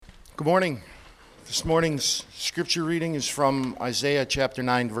Good morning. This morning's scripture reading is from Isaiah chapter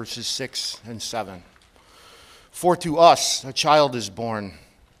 9, verses 6 and 7. For to us a child is born,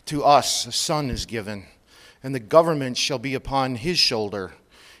 to us a son is given, and the government shall be upon his shoulder,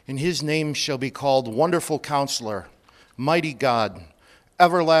 and his name shall be called Wonderful Counselor, Mighty God,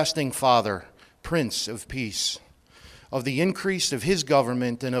 Everlasting Father, Prince of Peace. Of the increase of his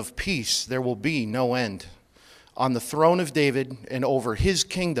government and of peace there will be no end, on the throne of David and over his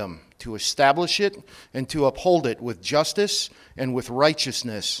kingdom, to establish it and to uphold it with justice and with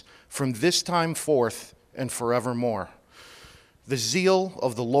righteousness from this time forth and forevermore. The zeal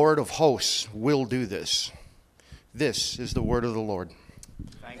of the Lord of hosts will do this. This is the word of the Lord.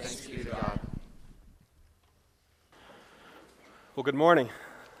 Thanks be to God. Well, good morning.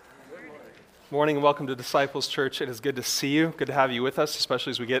 Morning and welcome to Disciples Church. It is good to see you. Good to have you with us,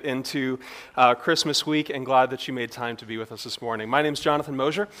 especially as we get into Christmas week, and glad that you made time to be with us this morning. My name is Jonathan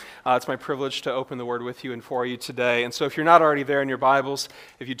Mosier. It's my privilege to open the Word with you and for you today. And so if you're not already there in your Bibles,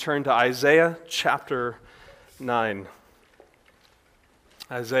 if you turn to Isaiah chapter 9.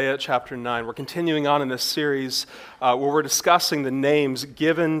 Isaiah chapter 9. We're continuing on in this series where we're discussing the names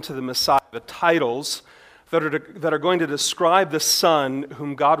given to the Messiah, the titles that are going to describe the Son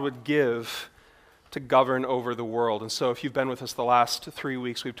whom God would give to govern over the world. And so if you've been with us the last 3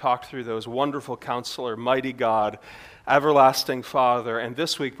 weeks, we've talked through those: Wonderful Counselor, Mighty God, Everlasting Father, and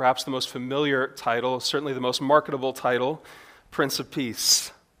this week perhaps the most familiar title, certainly the most marketable title, Prince of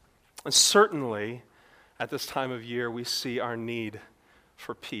Peace. And certainly at this time of year we see our need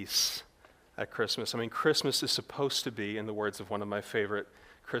for peace at Christmas. I mean, Christmas is supposed to be, in the words of one of my favorite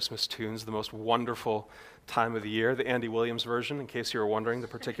Christmas tunes, the most wonderful time of the year, the Andy Williams version, in case you were wondering the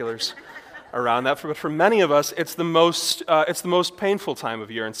particulars around that. But for many of us, it's the most painful time of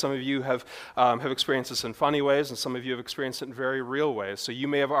year, and some of you have experienced this in funny ways, and some of you have experienced it in very real ways. So you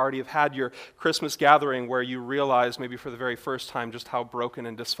may have already had your Christmas gathering where you realize, maybe for the very first time, just how broken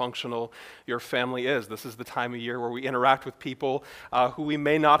and dysfunctional your family is. This is the time of year where we interact with people who we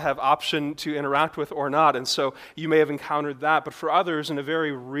may not have option to interact with or not, and so you may have encountered that. But for others, in a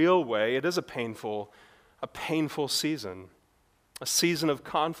very real way, it is a painful season. A season of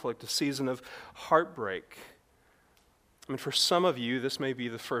conflict, a season of heartbreak. I mean, for some of you, this may be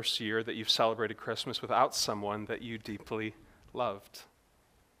the first year that you've celebrated Christmas without someone that you deeply loved.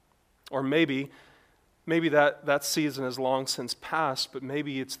 Or maybe that season has long since passed, but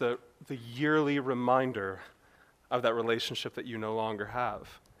maybe it's the yearly reminder of that relationship that you no longer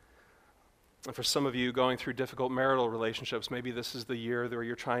have. And for some of you going through difficult marital relationships, maybe this is the year where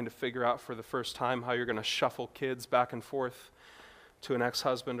you're trying to figure out for the first time how you're going to shuffle kids back and forth to an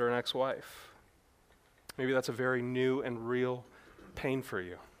ex-husband or an ex-wife. Maybe that's a very new and real pain for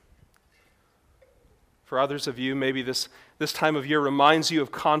you. For others of you, maybe this time of year reminds you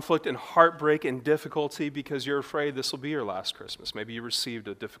of conflict and heartbreak and difficulty because you're afraid this will be your last Christmas. Maybe you received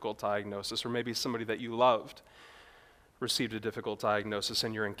a difficult diagnosis, or maybe somebody that you loved received a difficult diagnosis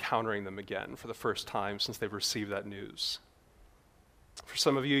and you're encountering them again for the first time since they've received that news. For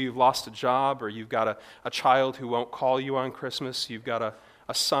some of you, you've lost a job, or you've got a child who won't call you on Christmas. You've got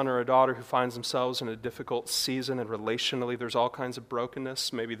a son or a daughter who finds themselves in a difficult season, and relationally there's all kinds of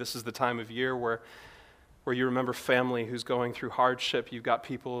brokenness. Maybe this is the time of year where you remember family who's going through hardship. You've got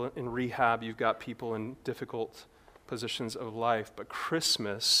people in rehab. You've got people in difficult positions of life. But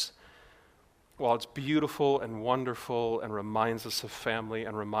Christmas, while it's beautiful and wonderful and reminds us of family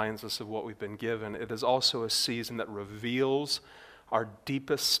and reminds us of what we've been given, it is also a season that reveals our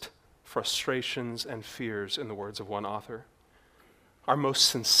deepest frustrations and fears, in the words of one author. Our most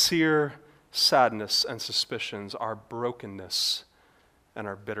sincere sadness and suspicions, our brokenness and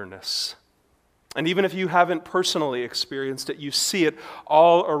our bitterness. And even if you haven't personally experienced it, you see it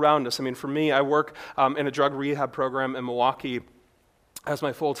all around us. I mean, for me, I work in a drug rehab program in Milwaukee as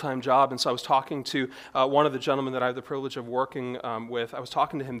my full-time job, and so I was talking to one of the gentlemen that I have the privilege of working with. I was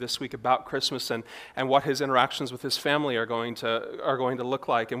talking to him this week about Christmas and what his interactions with his family are going to look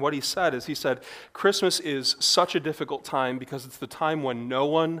like. And what he said, Christmas is such a difficult time because it's the time when no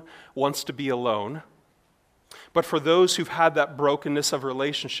one wants to be alone. But for those who've had that brokenness of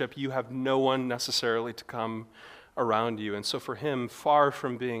relationship, you have no one necessarily to come around you. And so for him, far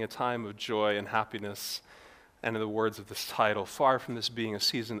from being a time of joy and happiness, and in the words of this title, far from this being a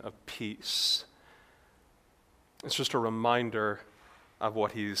season of peace, it's just a reminder of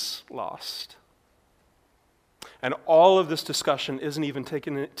what he's lost. And all of this discussion isn't even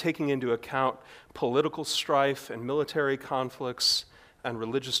taking into account political strife and military conflicts and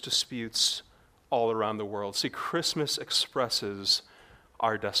religious disputes all around the world. See, Christmas expresses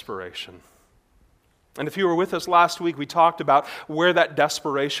our desperation. And if you were with us last week, we talked about where that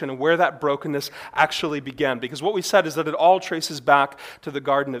desperation and where that brokenness actually began. Because what we said is that it all traces back to the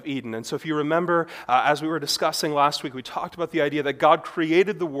Garden of Eden. And so if you remember, as we were discussing last week, we talked about the idea that God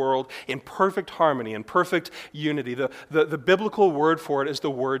created the world in perfect harmony and perfect unity. The biblical word for it is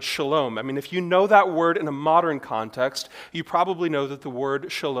the word shalom. I mean, if you know that word in a modern context, you probably know that the word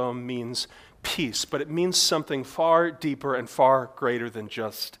shalom means peace. But it means something far deeper and far greater than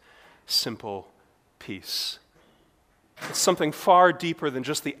just simple peace. It's something far deeper than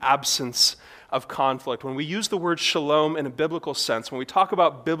just the absence of conflict. When we use the word shalom in a biblical sense, when we talk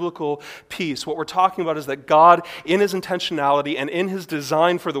about biblical peace, what we're talking about is that God, in his intentionality and in his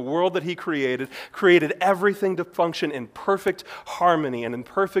design for the world that he created everything to function in perfect harmony and in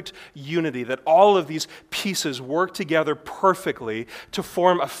perfect unity, that all of these pieces work together perfectly to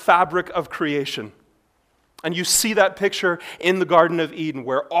form a fabric of creation. And you see that picture in the Garden of Eden,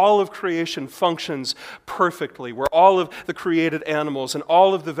 where all of creation functions perfectly, where all of the created animals and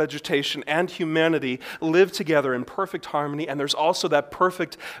all of the vegetation and humanity live together in perfect harmony, and there's also that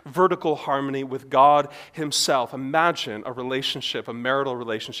perfect vertical harmony with God himself. Imagine a relationship, a marital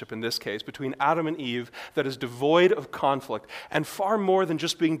relationship in this case, between Adam and Eve that is devoid of conflict, and far more than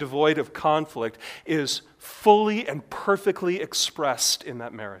just being devoid of conflict, is fully and perfectly expressed in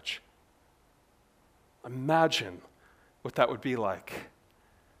that marriage. Imagine what that would be like.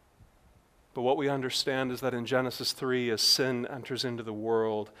 But what we understand is that in Genesis 3, as sin enters into the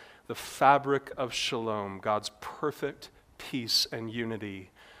world, the fabric of shalom, God's perfect peace and unity,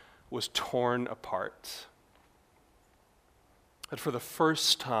 was torn apart. That for the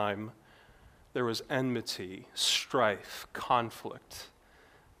first time, there was enmity, strife, conflict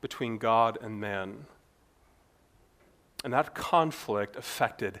between God and man. And that conflict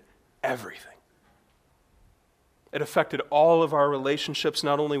affected everything. It affected all of our relationships,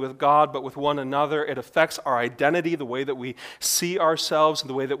 not only with God, but with one another. It affects our identity, the way that we see ourselves,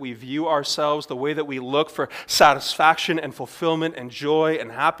 the way that we view ourselves, the way that we look for satisfaction and fulfillment and joy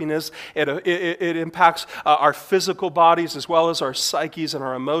and happiness. It impacts our physical bodies as well as our psyches and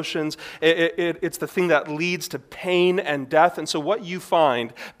our emotions. It's the thing that leads to pain and death. And so what you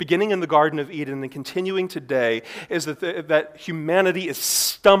find, beginning in the Garden of Eden and continuing today, is that humanity is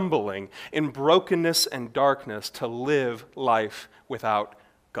stumbling in brokenness and darkness to live life without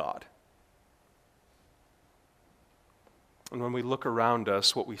God. And when we look around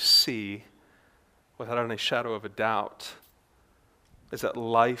us, what we see, without any shadow of a doubt, is that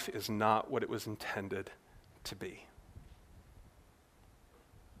life is not what it was intended to be.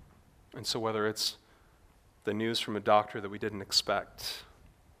 And so whether it's the news from a doctor that we didn't expect,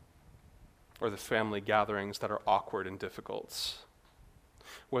 or the family gatherings that are awkward and difficult,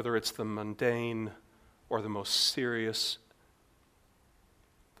 whether it's the mundane or the most serious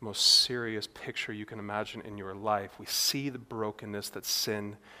picture you can imagine in your life, we see the brokenness that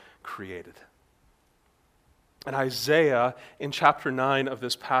sin created. And Isaiah, in chapter 9 of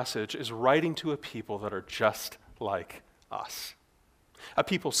this passage, is writing to a people that are just like us. A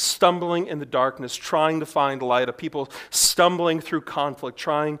people stumbling in the darkness, trying to find light. A people stumbling through conflict,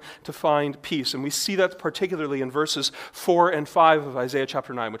 trying to find peace. And we see that particularly in verses 4 and 5 of Isaiah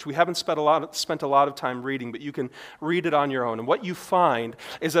chapter 9, which we haven't spent a lot of time reading, but you can read it on your own. And what you find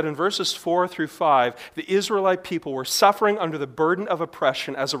is that in verses 4 through 5, the Israelite people were suffering under the burden of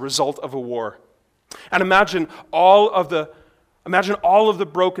oppression as a result of a war. And imagine all of the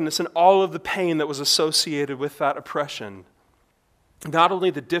brokenness and all of the pain that was associated with that oppression. Not only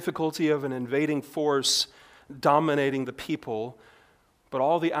the difficulty of an invading force dominating the people, but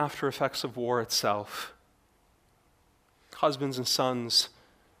all the after effects of war itself. Husbands and sons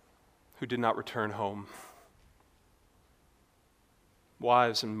who did not return home.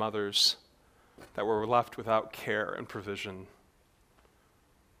 Wives and mothers that were left without care and provision.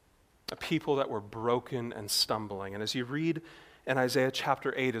 A people that were broken and stumbling. And as you read in Isaiah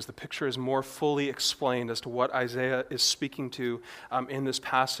chapter 8, as the picture is more fully explained as to what Isaiah is speaking to in this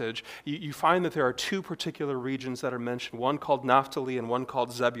passage, you find that there are two particular regions that are mentioned, one called Naphtali and one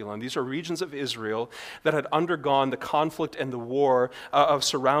called Zebulun. These are regions of Israel that had undergone the conflict and the war of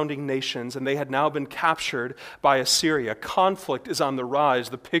surrounding nations, and they had now been captured by Assyria. Conflict is on the rise.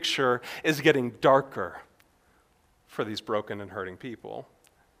 The picture is getting darker for these broken and hurting people.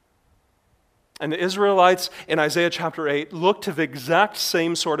 And the Israelites in Isaiah chapter 8 look to the exact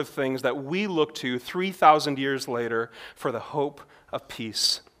same sort of things that we look to 3,000 years later for the hope of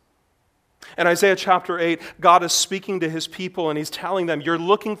peace. In Isaiah chapter 8, God is speaking to his people and he's telling them, you're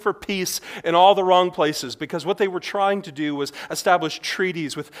looking for peace in all the wrong places, because what they were trying to do was establish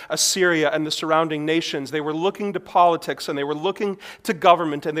treaties with Assyria and the surrounding nations. They were looking to politics and they were looking to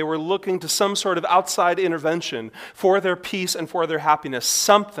government and they were looking to some sort of outside intervention for their peace and for their happiness,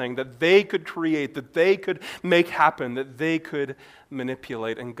 something that they could create, that they could make happen, that they could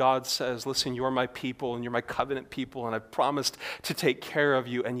manipulate. And God says, listen, you're my people and you're my covenant people and I've promised to take care of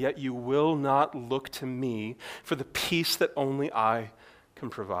you, and yet you will not look to me for the peace that only I can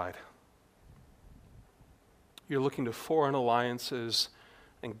provide. You're looking to foreign alliances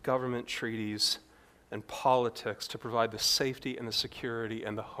and government treaties and politics to provide the safety and the security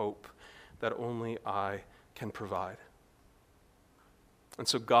and the hope that only I can provide. And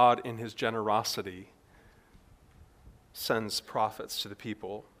so God, in his generosity, sends prophets to the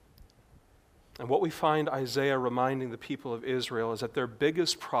people. And what we find Isaiah reminding the people of Israel is that their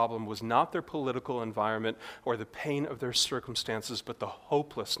biggest problem was not their political environment or the pain of their circumstances, but the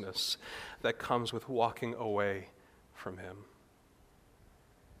hopelessness that comes with walking away from him.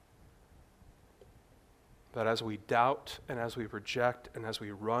 That as we doubt and as we reject and as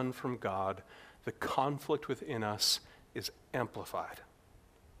we run from God, the conflict within us is amplified.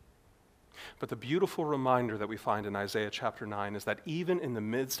 But the beautiful reminder that we find in Isaiah chapter 9 is that even in the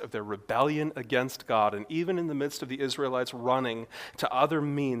midst of their rebellion against God, and even in the midst of the Israelites running to other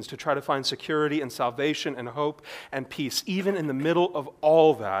means to try to find security and salvation and hope and peace, even in the middle of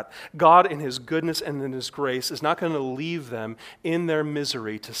all that, God in his goodness and in his grace is not going to leave them in their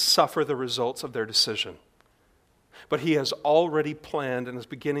misery to suffer the results of their decision. But he has already planned and is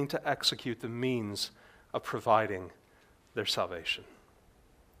beginning to execute the means of providing their salvation.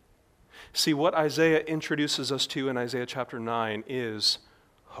 See, what Isaiah introduces us to in Isaiah chapter 9 is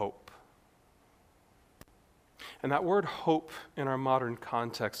hope. And that word hope in our modern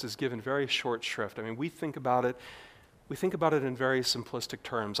context is given very short shrift. I mean, we think about it in very simplistic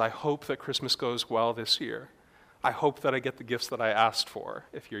terms. I hope that Christmas goes well this year. I hope that I get the gifts that I asked for,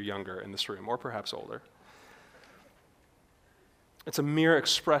 if you're younger in this room, or perhaps older. It's a mere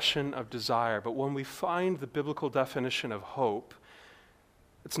expression of desire, but when we find the biblical definition of hope,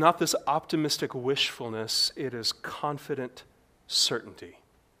 it's not this optimistic wishfulness, it is confident certainty.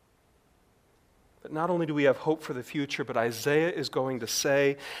 But not only do we have hope for the future, but Isaiah is going to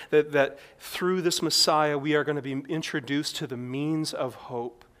say that through this Messiah, we are going to be introduced to the means of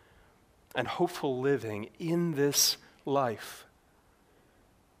hope and hopeful living in this life.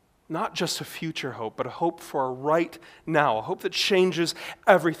 Not just a future hope, but a hope for right now, a hope that changes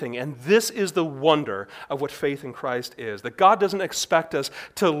everything. And this is the wonder of what faith in Christ is, that God doesn't expect us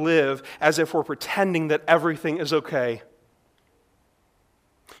to live as if we're pretending that everything is okay.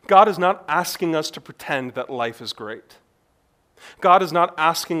 God is not asking us to pretend that life is great. God is not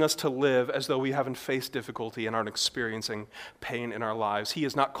asking us to live as though we haven't faced difficulty and aren't experiencing pain in our lives. He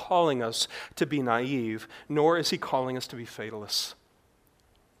is not calling us to be naive, nor is he calling us to be fatalists.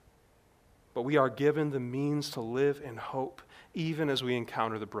 But we are given the means to live in hope, even as we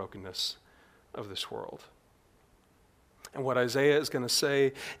encounter the brokenness of this world. And what Isaiah is going to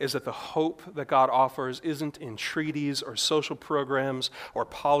say is that the hope that God offers isn't in treaties or social programs or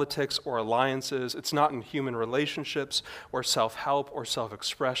politics or alliances. It's not in human relationships or self-help or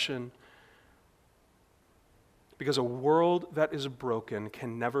self-expression. Because a world that is broken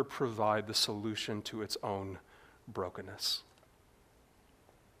can never provide the solution to its own brokenness.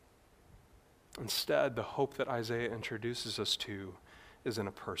 Instead, the hope that Isaiah introduces us to is in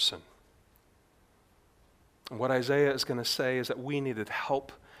a person. And what Isaiah is going to say is that we needed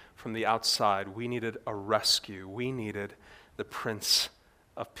help from the outside. We needed a rescue. We needed the Prince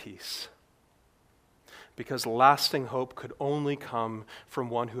of Peace. Because lasting hope could only come from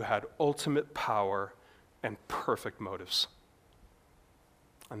one who had ultimate power and perfect motives.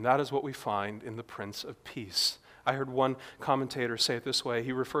 And that is what we find in the Prince of Peace. I heard one commentator say it this way.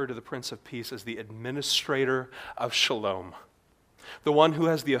 He referred to the Prince of Peace as the administrator of shalom, the one who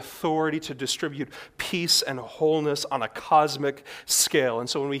has the authority to distribute peace and wholeness on a cosmic scale. And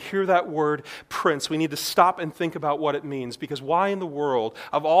so when we hear that word prince, we need to stop and think about what it means, because why in the world,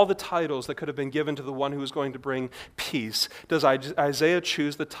 of all the titles that could have been given to the one who is going to bring peace, does Isaiah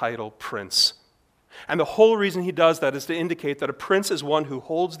choose the title prince? And the whole reason he does that is to indicate that a prince is one who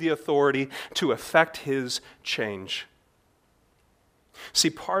holds the authority to effect his change. See,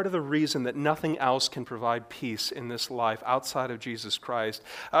 part of the reason that nothing else can provide peace in this life outside of Jesus Christ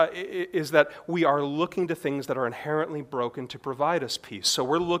is that we are looking to things that are inherently broken to provide us peace. So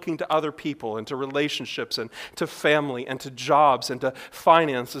we're looking to other people and to relationships and to family and to jobs and to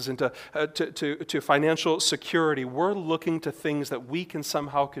finances and to financial security. We're looking to things that we can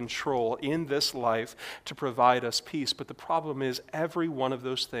somehow control in this life to provide us peace. But the problem is every one of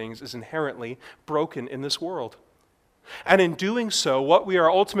those things is inherently broken in this world. And in doing so, what we are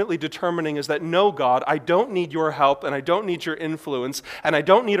ultimately determining is that no, God, I don't need your help and I don't need your influence and I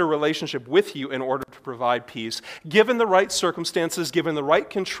don't need a relationship with you in order to provide peace. Given the right circumstances, given the right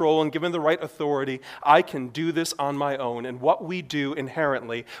control, and given the right authority, I can do this on my own. And what we do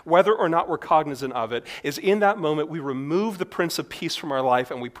inherently, whether or not we're cognizant of it, is in that moment we remove the Prince of Peace from our life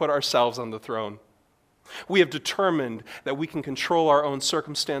and we put ourselves on the throne. We have determined that we can control our own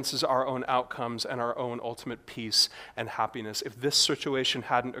circumstances, our own outcomes, and our own ultimate peace and happiness. If this situation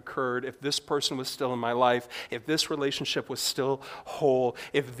hadn't occurred, if this person was still in my life, if this relationship was still whole,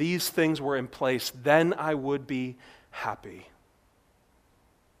 if these things were in place, then I would be happy.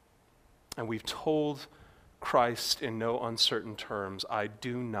 And we've told Christ in no uncertain terms, I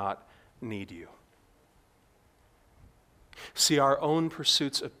do not need you. See, our own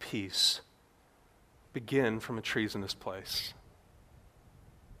pursuits of peace begin from a treasonous place.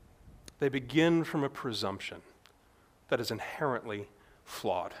 They begin from a presumption that is inherently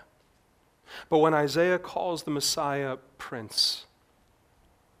flawed. But when Isaiah calls the Messiah Prince,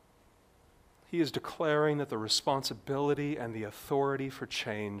 he is declaring that the responsibility and the authority for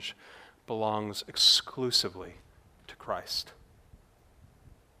change belongs exclusively to Christ.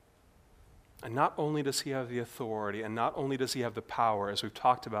 And not only does he have the authority, and not only does he have the power, as we've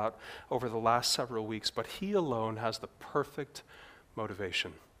talked about over the last several weeks, but he alone has the perfect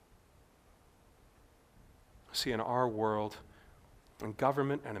motivation. See, in our world, in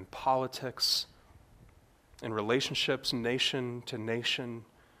government and in politics, in relationships nation to nation,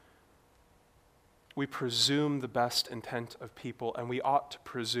 we presume the best intent of people, and we ought to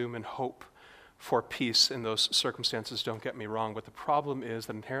presume and hope for peace in those circumstances, don't get me wrong, but the problem is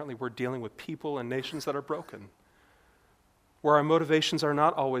that inherently we're dealing with people and nations that are broken, where our motivations are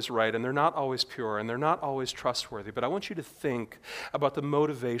not always right, and they're not always pure, and they're not always trustworthy. But I want you to think about the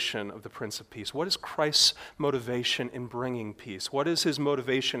motivation of the Prince of Peace. What is Christ's motivation in bringing peace? What is his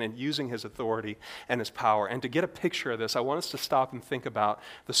motivation in using his authority and his power? And to get a picture of this, I want us to stop and think about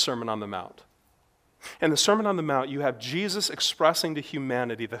the Sermon on the Mount. In the Sermon on the Mount, you have Jesus expressing to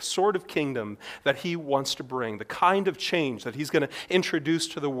humanity the sort of kingdom that he wants to bring, the kind of change that he's going to introduce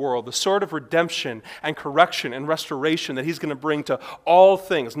to the world, the sort of redemption and correction and restoration that he's going to bring to all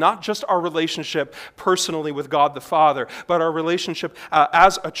things, not just our relationship personally with God the Father, but our relationship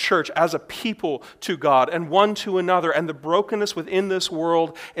as a church, as a people to God and one to another, and the brokenness within this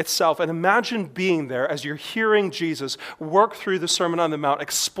world itself. And imagine being there as you're hearing Jesus work through the Sermon on the Mount,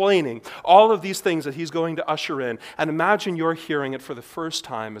 explaining all of these things that he's going to usher in, and imagine you're hearing it for the first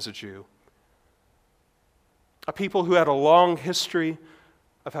time as a Jew. A people who had a long history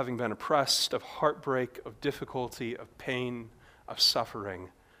of having been oppressed, of heartbreak, of difficulty, of pain, of suffering,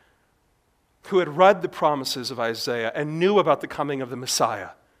 who had read the promises of Isaiah and knew about the coming of the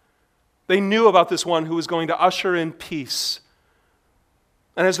Messiah. They knew about this one who was going to usher in peace.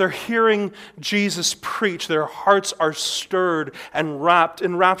 And as they're hearing Jesus preach, their hearts are stirred and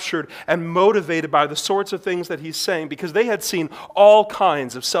enraptured and motivated by the sorts of things that he's saying, because they had seen all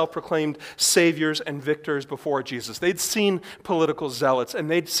kinds of self-proclaimed saviors and victors before Jesus. They'd seen political zealots, and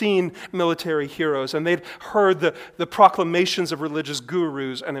they'd seen military heroes, and they'd heard the proclamations of religious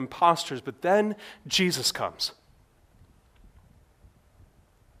gurus and imposters. But then Jesus comes.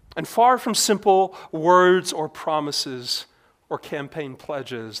 And far from simple words or promises or campaign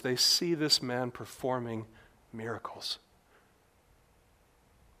pledges, they see this man performing miracles.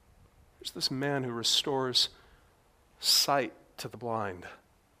 There's this man who restores sight to the blind,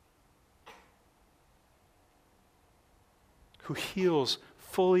 who heals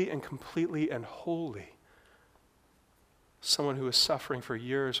fully and completely and wholly someone who was suffering for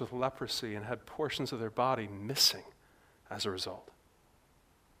years with leprosy and had portions of their body missing as a result.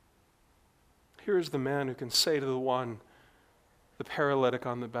 Here is the man who can say to the paralytic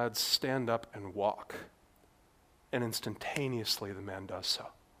on the bed, stand up and walk. And instantaneously the man does so.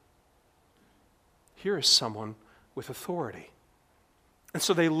 Here is someone with authority. And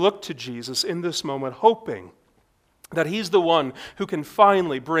so they look to Jesus in this moment, hoping That he's the one who can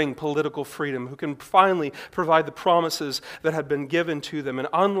finally bring political freedom, who can finally provide the promises that had been given to them. And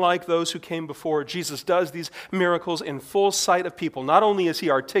unlike those who came before, Jesus does these miracles in full sight of people. Not only is he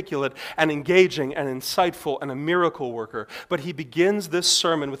articulate and engaging and insightful and a miracle worker, but he begins this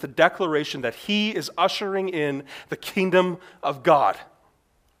sermon with a declaration that he is ushering in the kingdom of God.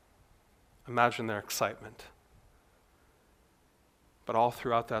 Imagine their excitement. But all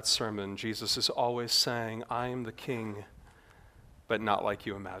throughout that sermon, Jesus is always saying, I am the king, but not like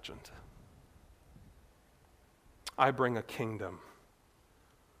you imagined. I bring a kingdom,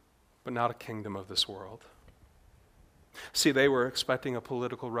 but not a kingdom of this world. See, they were expecting a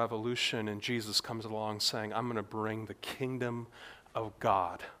political revolution, and Jesus comes along saying, I'm going to bring the kingdom of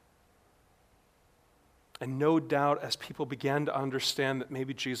God. And no doubt, as people began to understand that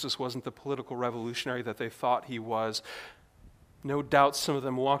maybe Jesus wasn't the political revolutionary that they thought he was, no doubt some of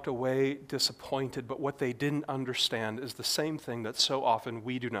them walked away disappointed, but what they didn't understand is the same thing that so often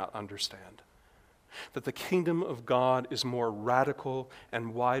we do not understand. That the kingdom of God is more radical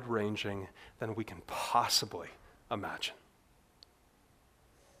and wide-ranging than we can possibly imagine.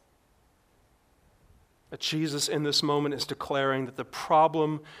 That Jesus in this moment is declaring that the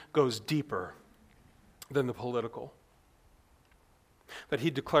problem goes deeper than the political. That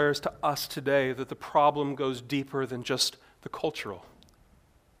he declares to us today that the problem goes deeper than just the cultural.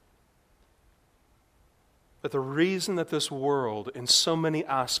 That the reason that this world in so many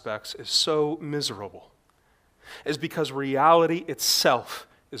aspects is so miserable is because reality itself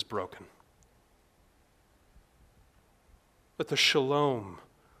is broken. That the shalom,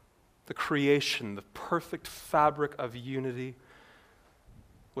 the creation, the perfect fabric of unity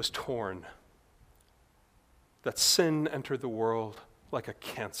was torn. That sin entered the world like a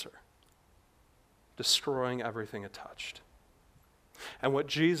cancer, destroying everything it touched. And what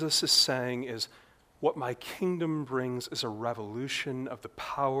Jesus is saying is, what my kingdom brings is a revolution of the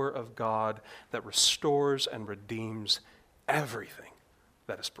power of God that restores and redeems everything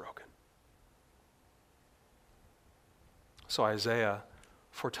that is broken. So Isaiah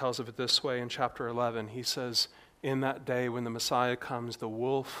foretells of it this way in chapter 11. He says, in that day when the Messiah comes, the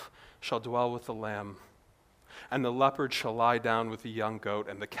wolf shall dwell with the lamb, and the leopard shall lie down with the young goat,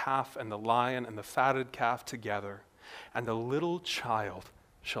 and the calf and the lion and the fatted calf together, and the little child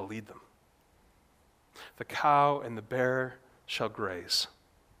shall lead them. The cow and the bear shall graze.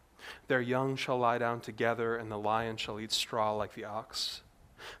 Their young shall lie down together, and the lion shall eat straw like the ox.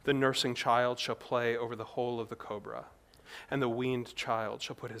 The nursing child shall play over the hole of the cobra, and the weaned child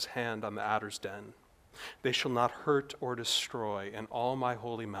shall put his hand on the adder's den. They shall not hurt or destroy in all my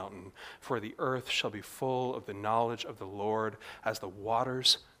holy mountain, for the earth shall be full of the knowledge of the Lord as the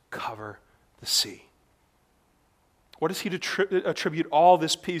waters cover the sea. What does he attribute all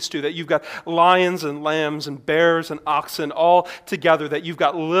this peace to? That you've got lions and lambs and bears and oxen all together, that you've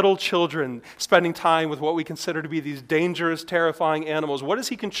got little children spending time with what we consider to be these dangerous, terrifying animals. What does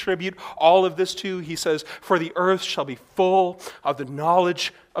he contribute all of this to? He says, for the earth shall be full of the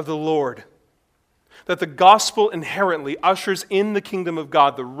knowledge of the Lord. That the gospel inherently ushers in the kingdom of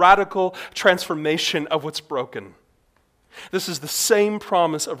God, the radical transformation of what's broken. This is the same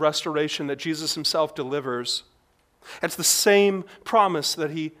promise of restoration that Jesus himself delivers. It's the same promise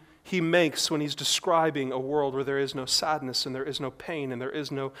that he makes when he's describing a world where there is no sadness and there is no pain and there is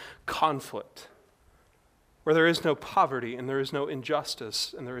no conflict, where there is no poverty and there is no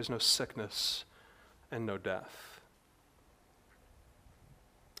injustice and there is no sickness and no death.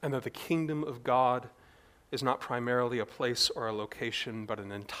 And that the kingdom of God is not primarily a place or a location, but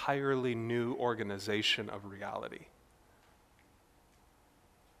an entirely new organization of reality.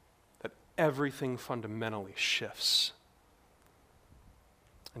 That everything fundamentally shifts.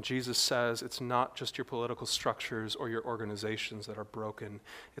 And Jesus says it's not just your political structures or your organizations that are broken,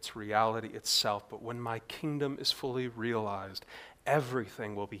 it's reality itself. But when my kingdom is fully realized,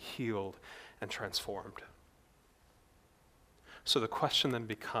 everything will be healed and transformed. So the question then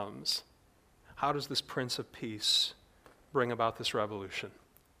becomes, how does this Prince of Peace bring about this revolution?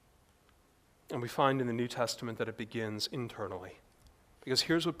 And we find in the New Testament that it begins internally. Because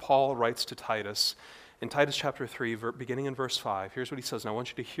here's what Paul writes to Titus in Titus chapter 3, beginning in verse 5. Here's what he says, and I want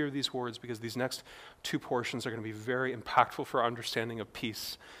you to hear these words because these next two portions are going to be very impactful for our understanding of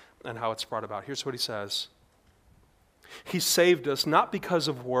peace and how it's brought about. Here's what he says. He saved us not because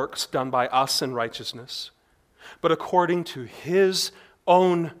of works done by us in righteousness, but according to his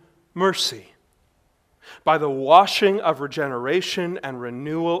own mercy, by the washing of regeneration and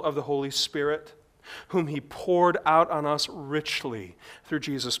renewal of the Holy Spirit, whom he poured out on us richly through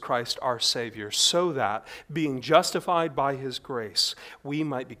Jesus Christ our Savior, so that, being justified by his grace, we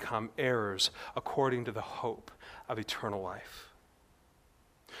might become heirs according to the hope of eternal life.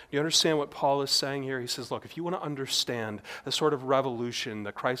 You understand what Paul is saying here? He says, look, if you want to understand the sort of revolution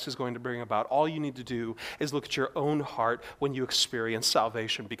that Christ is going to bring about, all you need to do is look at your own heart when you experience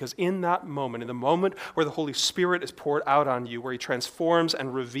salvation. Because in that moment, in the moment where the Holy Spirit is poured out on you, where he transforms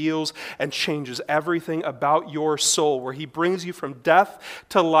and reveals and changes everything about your soul, where he brings you from death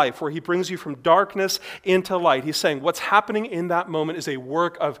to life, where he brings you from darkness into light, he's saying what's happening in that moment is a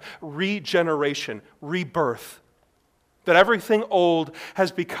work of regeneration, rebirth. That everything old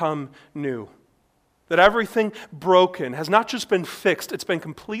has become new. That everything broken has not just been fixed, it's been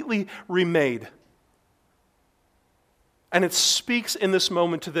completely remade. And it speaks in this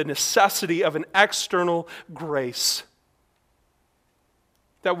moment to the necessity of an external grace.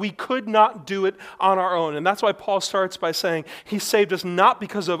 That we could not do it on our own. And that's why Paul starts by saying he saved us not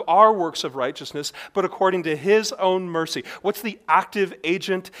because of our works of righteousness, but according to his own mercy. What's the active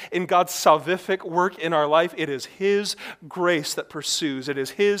agent in God's salvific work in our life? It is his grace that pursues. It is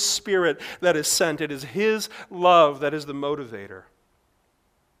his Spirit that is sent. It is his love that is the motivator.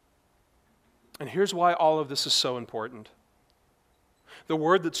 And here's why all of this is so important. The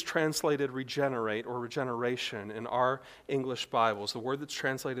word that's translated regenerate or regeneration in our English Bibles, the word that's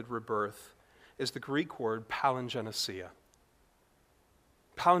translated rebirth, is the Greek word palingenesia.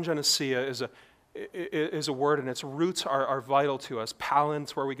 Palingenesia is a word, and its roots are vital to us. Palin,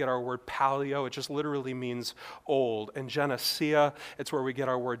 it's where we get our word paleo. It just literally means old. And genesia, it's where we get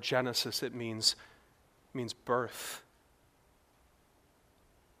our word Genesis. It means birth.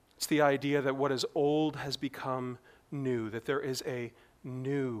 It's the idea that what is old has become new, that there is a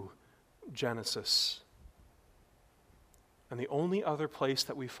new Genesis. And the only other place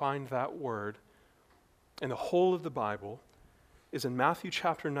that we find that word in the whole of the Bible is in Matthew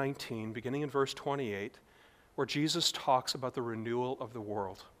chapter 19, beginning in verse 28, where Jesus talks about the renewal of the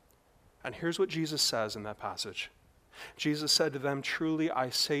world. And here's what Jesus says in that passage. Jesus said to them, "Truly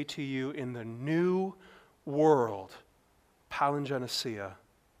I say to you, in the new world," palingenesia,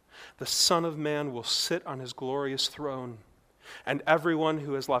 "the Son of Man will sit on his glorious throne. And everyone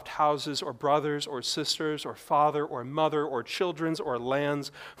who has left houses or brothers or sisters or father or mother or children or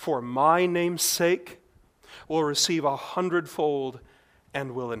lands for my name's sake will receive 100-fold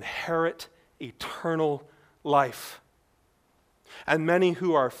and will inherit eternal life. And many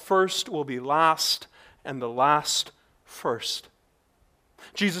who are first will be last, and the last first."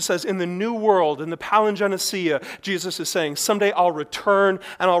 Jesus says, in the new world, in the palingenesia, Jesus is saying, someday I'll return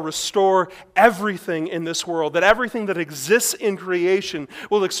and I'll restore everything in this world, that everything that exists in creation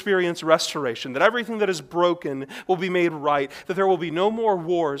will experience restoration, that everything that is broken will be made right, that there will be no more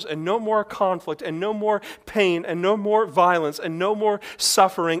wars and no more conflict and no more pain and no more violence and no more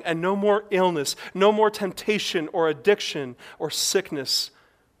suffering and no more illness, no more temptation or addiction or sickness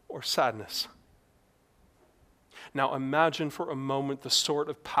or sadness. Now imagine for a moment the sort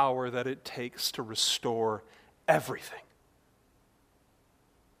of power that it takes to restore everything.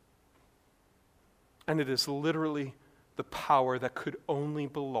 And it is literally the power that could only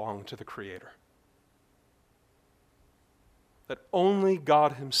belong to the Creator. That only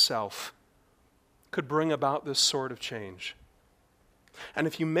God Himself could bring about this sort of change. And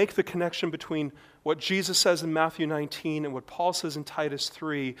if you make the connection between what Jesus says in Matthew 19 and what Paul says in Titus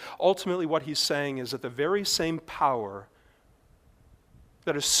 3, ultimately what he's saying is that the very same power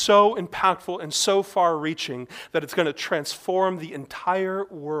that is so impactful and so far-reaching that it's going to transform the entire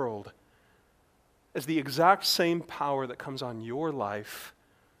world is the exact same power that comes on your life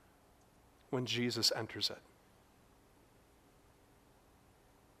when Jesus enters it.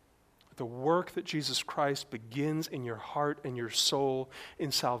 The work that Jesus Christ begins in your heart and your soul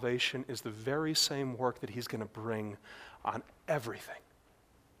in salvation is the very same work that He's going to bring on everything.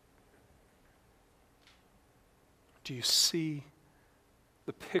 Do you see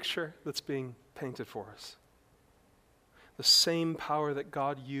the picture that's being painted for us? The same power that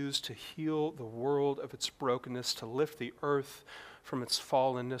God used to heal the world of its brokenness, to lift the earth from its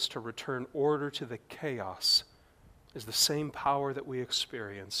fallenness, to return order to the chaos, is the same power that we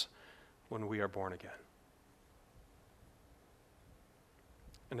experience when we are born again.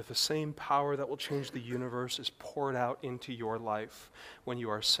 And if the same power that will change the universe is poured out into your life when you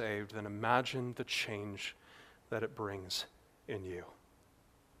are saved, then imagine the change that it brings in you.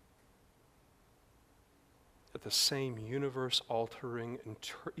 That the same universe-altering,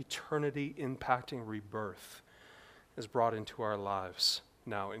 eternity-impacting rebirth is brought into our lives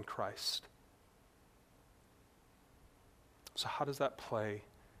now in Christ. So how does that play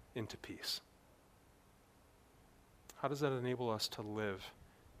into peace? How does that enable us to live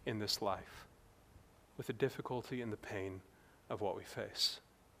in this life with the difficulty and the pain of what we face?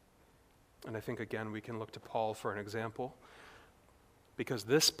 And I think, again, we can look to Paul for an example, because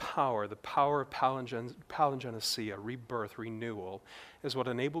this power, the power of palingenesia, rebirth, renewal, is what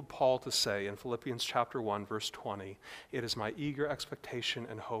enabled Paul to say in Philippians chapter 1, verse 20, "It is my eager expectation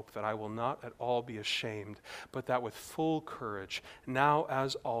and hope that I will not at all be ashamed, but that with full courage, now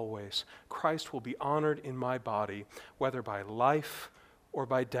as always, Christ will be honored in my body, whether by life or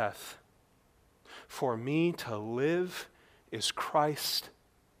by death. For me to live is Christ,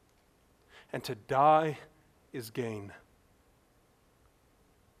 and to die is gain."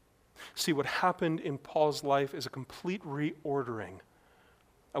 See, what happened in Paul's life is a complete reordering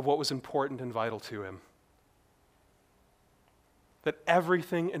of what was important and vital to him. That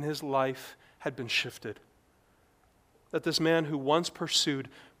everything in his life had been shifted. That this man who once pursued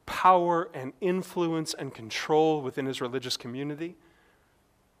power and influence and control within his religious community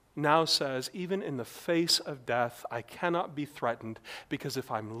now says, even in the face of death, I cannot be threatened, because if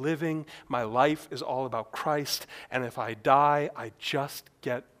I'm living, my life is all about Christ, and if I die, I just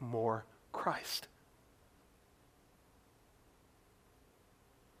get more Christ.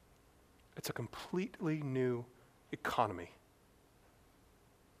 It's a completely new economy,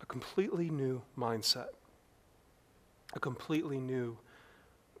 a completely new mindset, a completely new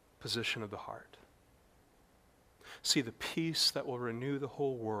position of the heart. See, the peace that will renew the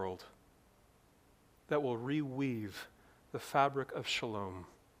whole world, that will reweave the fabric of shalom,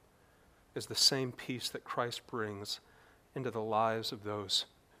 is the same peace that Christ brings into the lives of those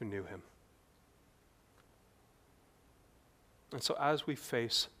who knew him. And so as we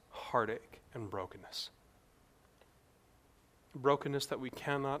face heartache and brokenness that we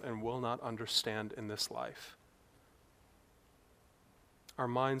cannot and will not understand in this life, our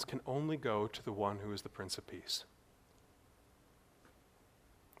minds can only go to the one who is the Prince of Peace.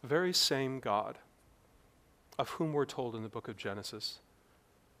 The very same God of whom we're told in the book of Genesis,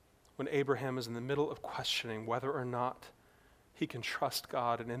 when Abraham is in the middle of questioning whether or not he can trust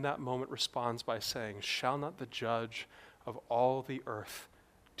God, and in that moment responds by saying, "Shall not the judge of all the earth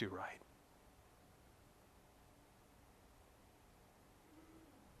do right?"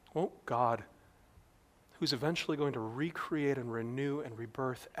 Won't God, who's eventually going to recreate and renew and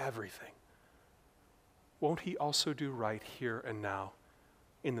rebirth everything, won't he also do right here and now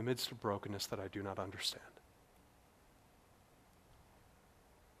in the midst of brokenness that I do not understand?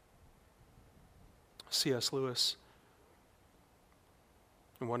 C.S. Lewis,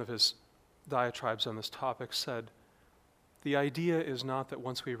 in one of his diatribes on this topic, said, "The idea is not that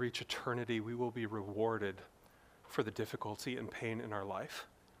once we reach eternity, we will be rewarded for the difficulty and pain in our life.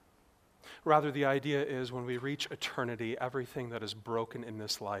 Rather, the idea is when we reach eternity, everything that is broken in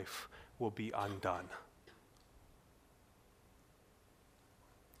this life will be undone."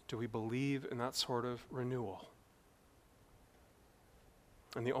 Do we believe in that sort of renewal?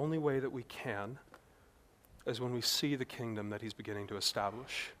 And the only way that we can is when we see the kingdom that he's beginning to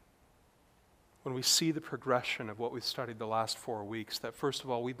establish. When we see the progression of what we've studied the last 4 weeks, that first of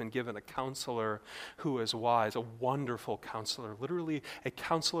all, we've been given a counselor who is wise, a wonderful counselor, literally a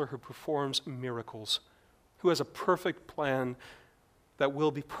counselor who performs miracles, who has a perfect plan that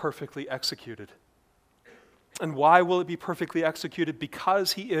will be perfectly executed. And why will it be perfectly executed?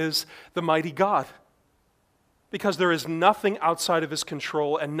 Because he is the mighty God. Because there is nothing outside of his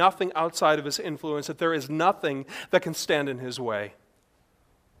control and nothing outside of his influence, that there is nothing that can stand in his way.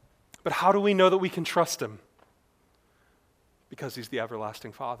 But how do we know that we can trust him? Because he's the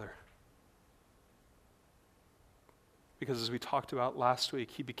everlasting Father. Because as we talked about last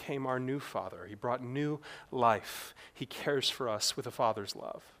week, he became our new Father. He brought new life. He cares for us with a Father's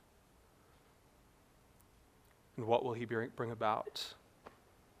love. And what will he bring about?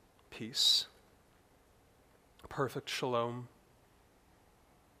 Peace. Perfect shalom.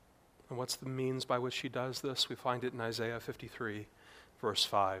 And what's the means by which he does this? We find it in Isaiah 53, verse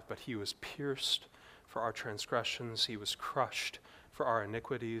 5. "But he was pierced for our transgressions, he was crushed for our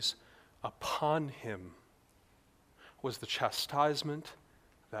iniquities. Upon him was the chastisement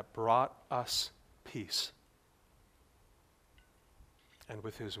that brought us peace. And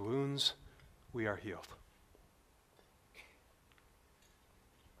with his wounds we are healed."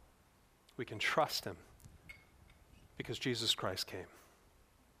 We can trust him because Jesus Christ came.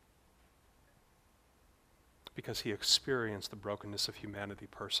 Because he experienced the brokenness of humanity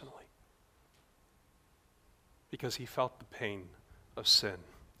personally. Because he felt the pain of sin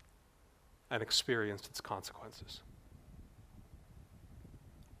and experienced its consequences.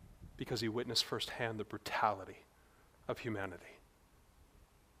 Because he witnessed firsthand the brutality of humanity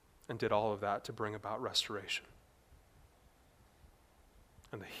and did all of that to bring about restoration.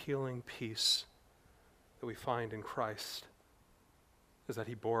 And the healing peace that we find in Christ is that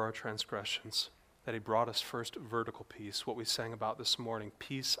he bore our transgressions, that he brought us first vertical peace, what we sang about this morning,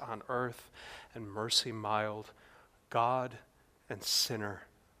 peace on earth and mercy mild, God and sinner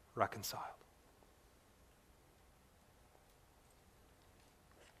reconciled.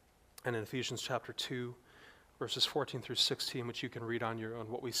 And in Ephesians chapter 2, verses 14 through 16, which you can read on your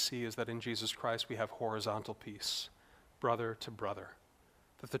own, what we see is that in Jesus Christ we have horizontal peace, brother to brother.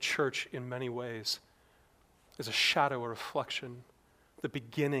 That the church in many ways is a shadow, a reflection, the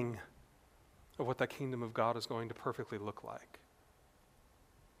beginning of what that kingdom of God is going to perfectly look like.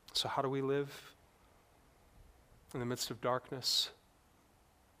 So how do we live in the midst of darkness?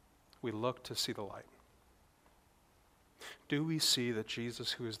 We look to see the light. Do we see that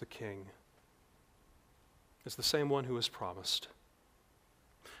Jesus, who is the King, is the same one who was promised?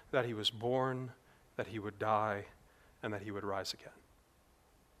 That he was born, that he would die, and that he would rise again?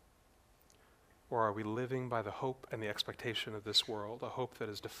 Or are we living by the hope and the expectation of this world, a hope that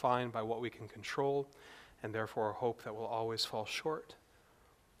is defined by what we can control, and therefore a hope that will always fall short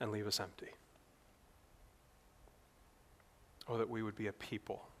and leave us empty? Oh, that we would be a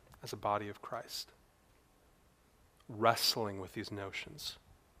people as a body of Christ, wrestling with these notions,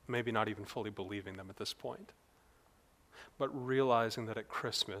 maybe not even fully believing them at this point, but realizing that at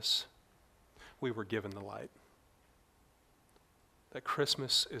Christmas we were given the light. That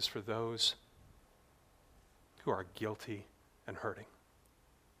Christmas is for those who are guilty and hurting.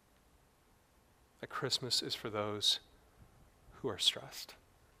 That Christmas is for those who are stressed.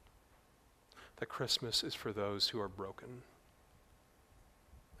 That Christmas is for those who are broken.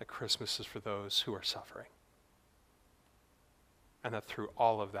 That Christmas is for those who are suffering. And that through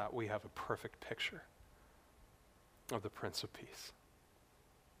all of that, we have a perfect picture of the Prince of Peace.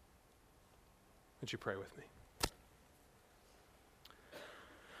 Would you pray with me?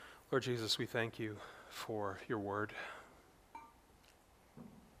 Lord Jesus, we thank you for your word.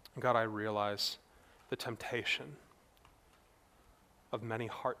 God, I realize the temptation of many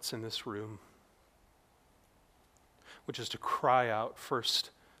hearts in this room, which is to cry out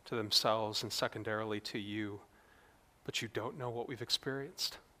first to themselves and secondarily to you, but you don't know what we've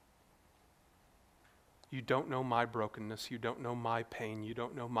experienced. You don't know my brokenness. You don't know my pain. You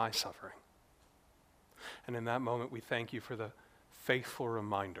don't know my suffering. And in that moment, we thank you for the faithful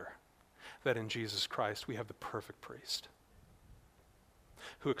reminder that in Jesus Christ we have the perfect priest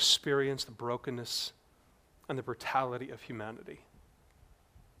who experienced the brokenness and the brutality of humanity.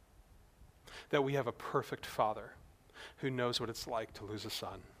 That we have a perfect Father who knows what it's like to lose a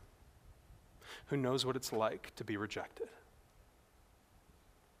son, who knows what it's like to be rejected.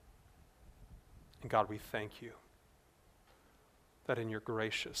 And God, we thank you that in your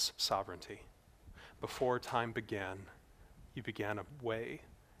gracious sovereignty, before time began, you began a way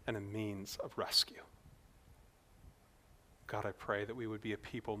and a means of rescue. God, I pray that we would be a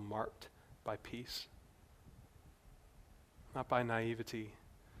people marked by peace, not by naivety,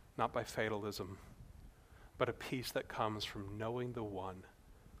 not by fatalism, but a peace that comes from knowing the one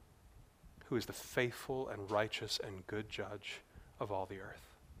who is the faithful and righteous and good judge of all the earth.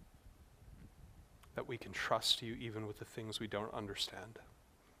 That we can trust you even with the things we don't understand,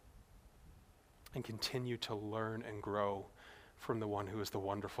 and continue to learn and grow from the one who is the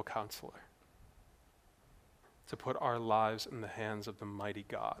wonderful counselor. To put our lives in the hands of the mighty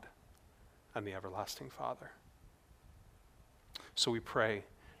God and the everlasting Father. So we pray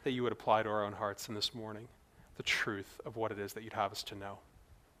that you would apply to our own hearts in this morning the truth of what it is that you'd have us to know.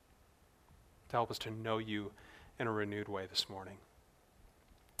 To help us to know you in a renewed way this morning.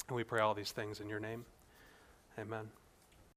 And we pray all these things in your name. Amen.